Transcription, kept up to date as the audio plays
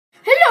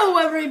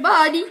Hello,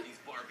 everybody.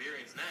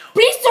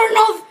 Please turn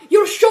off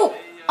your show.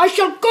 I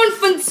shall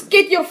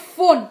confiscate your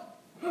phone.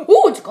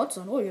 Oh, it's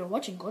Godson. Oh, you're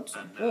watching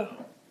Godson. Oh.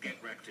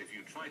 Get wrecked if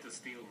you try to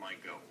steal my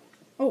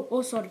gold.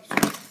 Oh, sorry.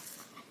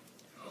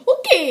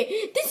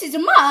 Okay, this is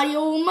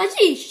Mario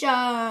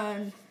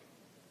Magician.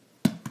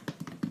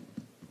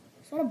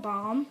 Is that a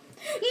bomb?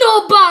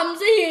 No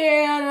bombs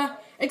here,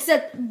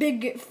 except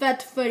big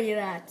fat furry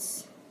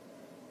rats.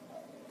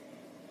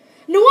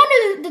 No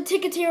wonder the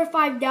tickets here are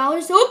 $5.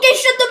 Okay,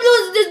 shut up,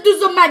 let's do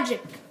some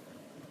magic.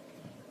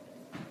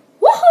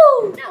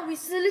 Woohoo! Now we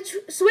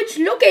switch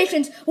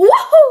locations.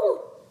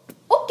 Woohoo!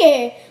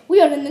 Okay, we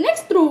are in the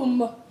next room.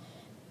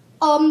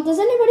 Does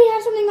anybody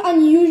have something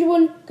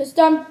unusual? Because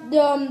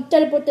the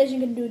teleportation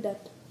can do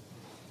that.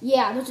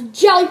 Yeah, there's a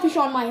jellyfish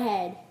on my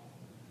head.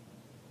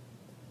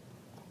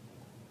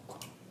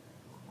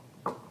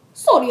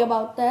 Sorry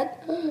about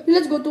that.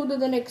 Let's go to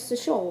the next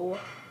show.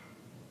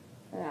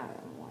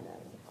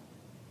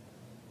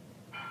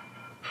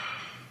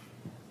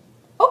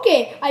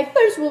 Okay, I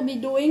first will be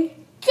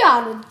doing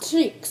card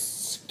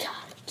tricks.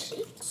 Card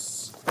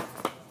tricks.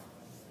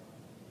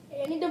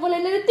 I need to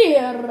volunteer.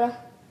 I'll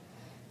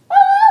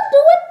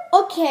do it.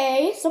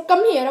 Okay, so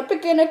come here. I'll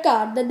pick in a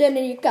card, then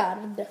a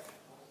card.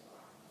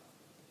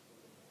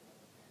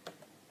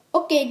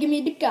 Okay, give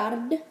me the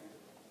card.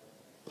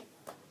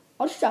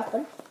 I'll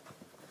shuffle.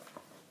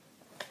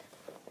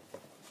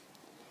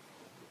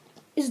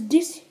 Is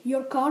this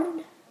your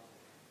card?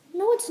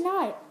 No, it's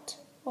not.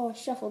 Oh, I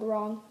shuffled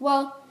wrong.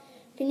 Well,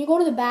 can you go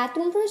to the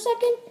bathroom for a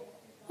second?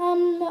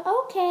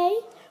 Okay.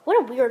 What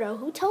a weirdo.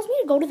 Who tells me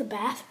to go to the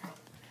bathroom?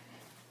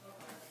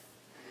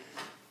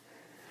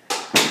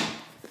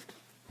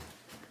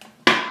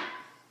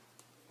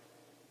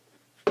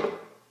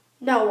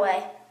 No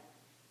way.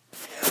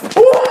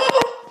 Oh my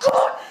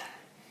God!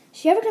 Is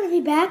she ever gonna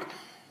be back?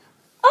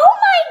 Oh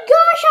my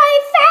gosh, I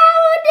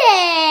found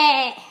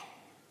it!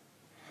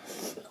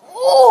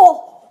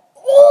 Oh,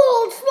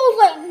 it smells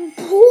like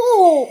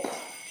poop.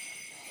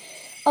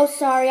 Oh,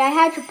 sorry, I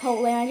had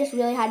Chipotle and I just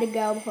really had to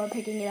go before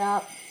picking it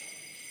up.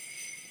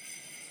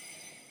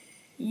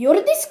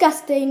 You're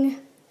disgusting.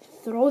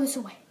 Throw this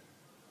away.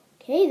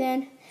 Okay,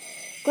 then.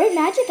 Great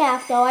magic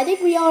act, though. I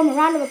think we owe him a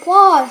round of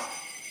applause.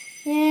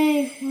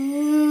 Yay.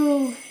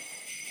 Woo.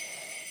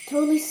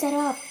 Totally set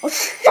up. Oh,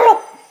 shut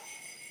up!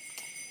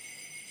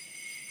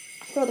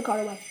 Throw the card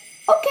away.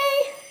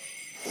 Okay.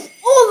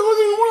 Oh, there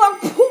wasn't more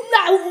like poop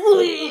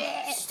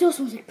now. Still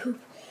smells like poop.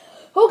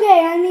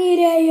 Okay, I need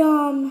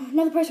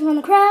another person from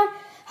the crowd.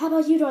 How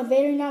about you, Darth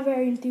Vader? You're not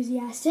very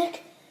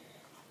enthusiastic.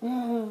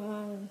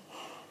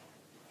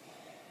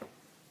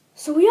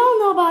 So we all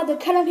know about the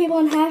cutting people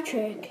in half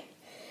trick.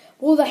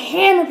 Well, the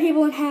hammer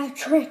people in half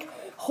trick.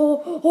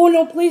 Oh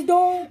no, please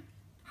don't.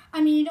 I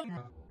mean, you don't.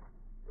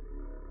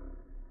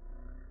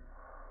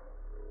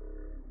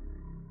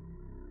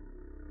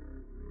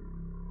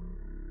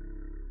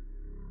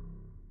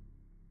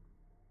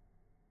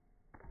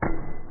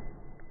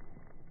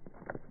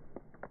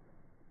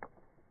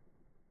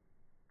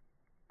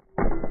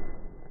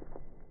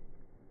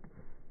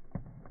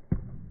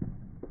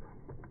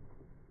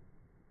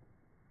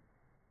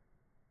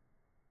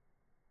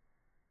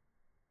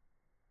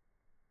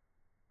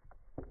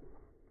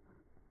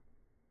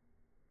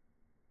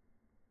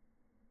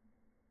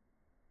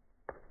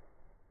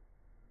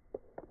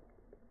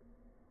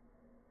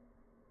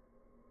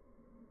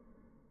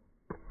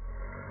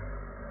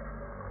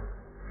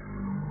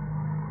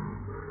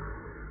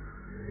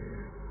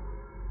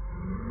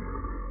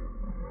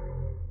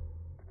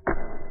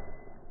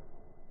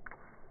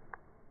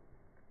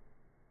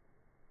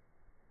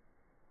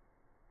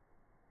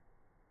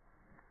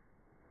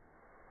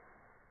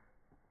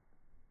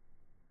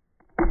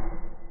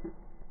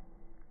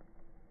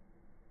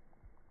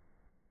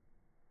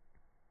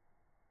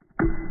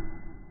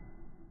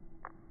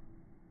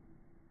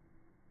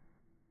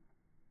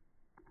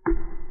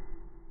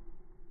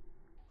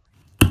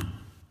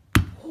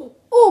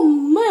 Oh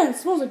man, it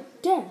smells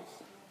like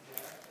death.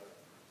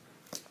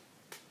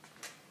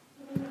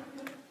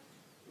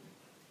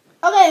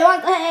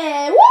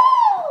 Okay,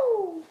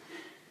 woo!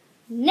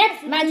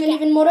 Next, imagine an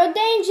even more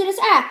dangerous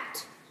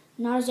act.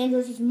 Not as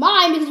dangerous as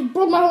mine because you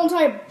broke my whole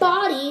entire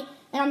body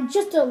and I'm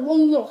just a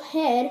lone little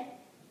head.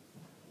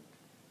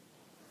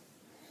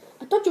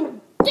 I thought you were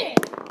dead.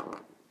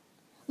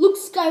 Luke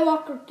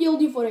Skywalker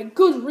killed you for a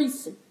good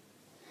reason.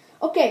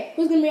 Okay,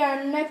 who's gonna be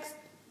our next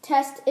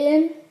test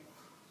in?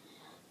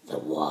 The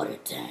water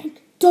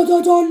tank. Dun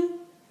dun dun.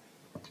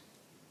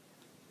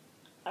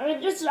 I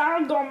mean, just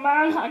I don't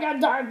man. I got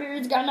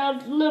diabetes, got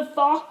nothing to live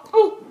for.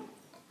 Oh.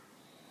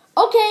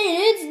 Okay,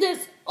 it's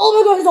this. Oh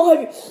my God, it's so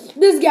heavy.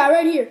 This guy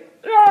right here.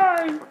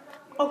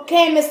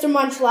 Okay, Mr.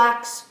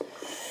 Munchlax.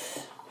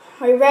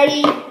 Are you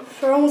ready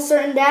for almost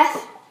certain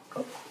death?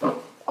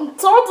 I'm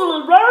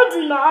totally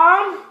ready,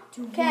 Mom.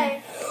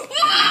 Okay.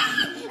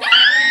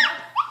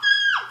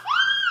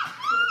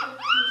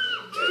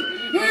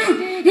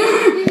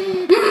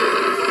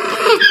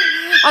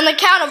 On the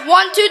count of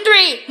 1, 2,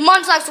 3,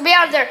 Munchlax will be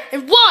out of there.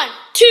 And 1,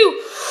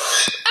 2,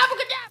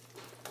 abracadabra.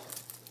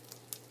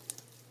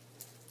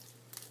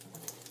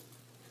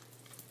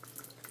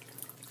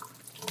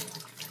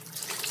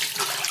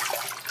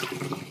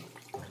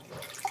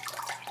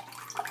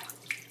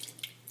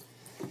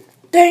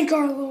 Thank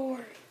our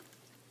Lord.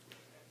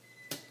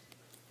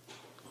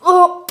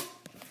 Oh.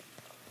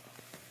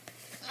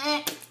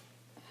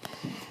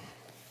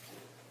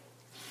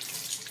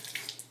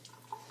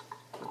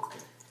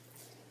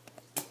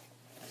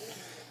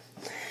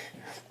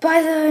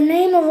 By the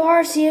name of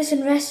Arceus,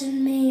 invest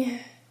in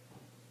me.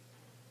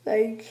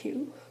 Thank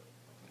you.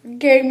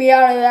 Getting me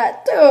out of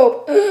that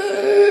tube.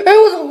 It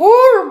was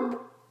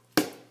horrible.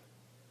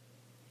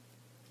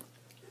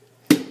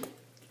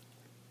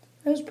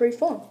 It was pretty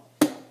fun.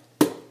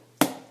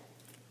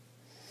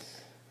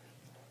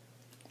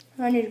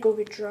 I need to go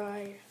get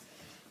dry.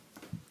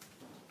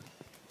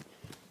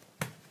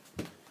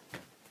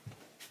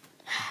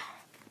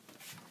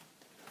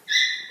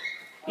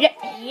 Yeah,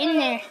 in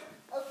there.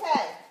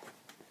 Okay,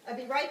 I'll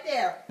be right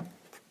there.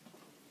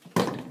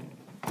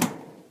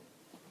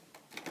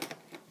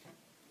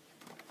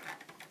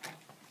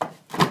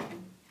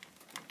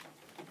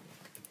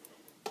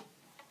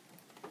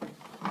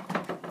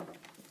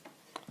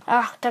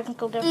 Ah,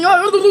 technical difficulty.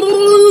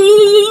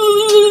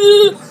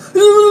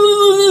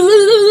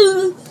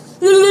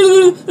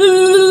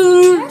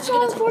 That's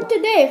all for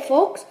today,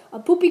 folks. A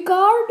poopy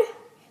card,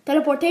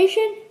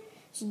 teleportation,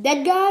 it's a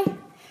dead guy, and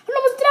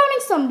I was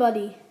drowning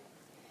somebody.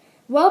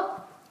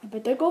 Well, I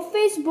better go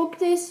Facebook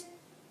this.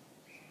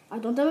 I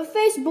don't have a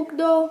Facebook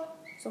though,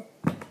 so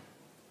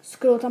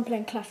screw it, I'm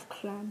playing Clash of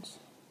Clans.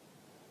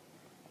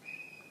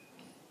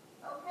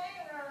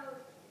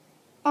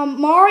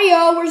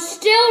 Mario, we're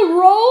still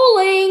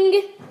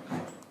rolling.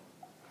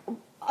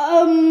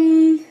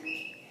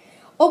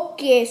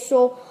 Okay,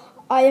 so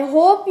I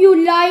hope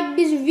you like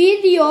this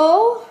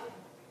video.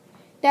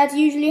 That's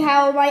usually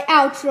how my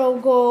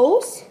outro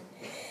goes.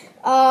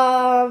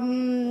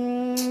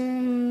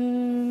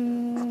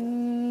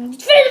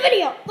 Finish the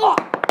video. Oh.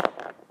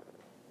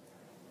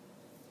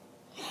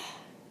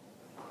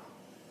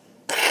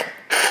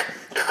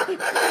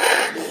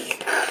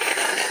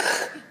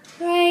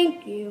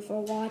 Thank you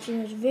for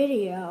watching this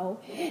video,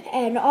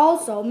 and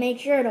also make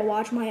sure to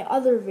watch my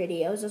other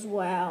videos as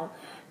well.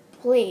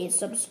 Please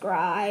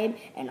subscribe,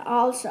 and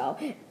also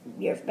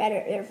your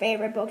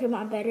favorite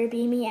Pokemon better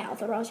be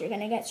Meowth, or else you're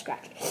gonna get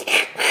scratched.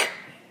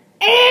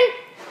 And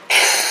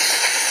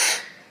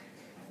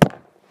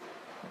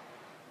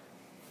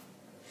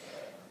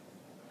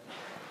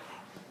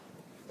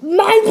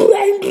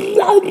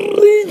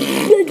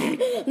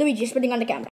Luigi spitting on the camera.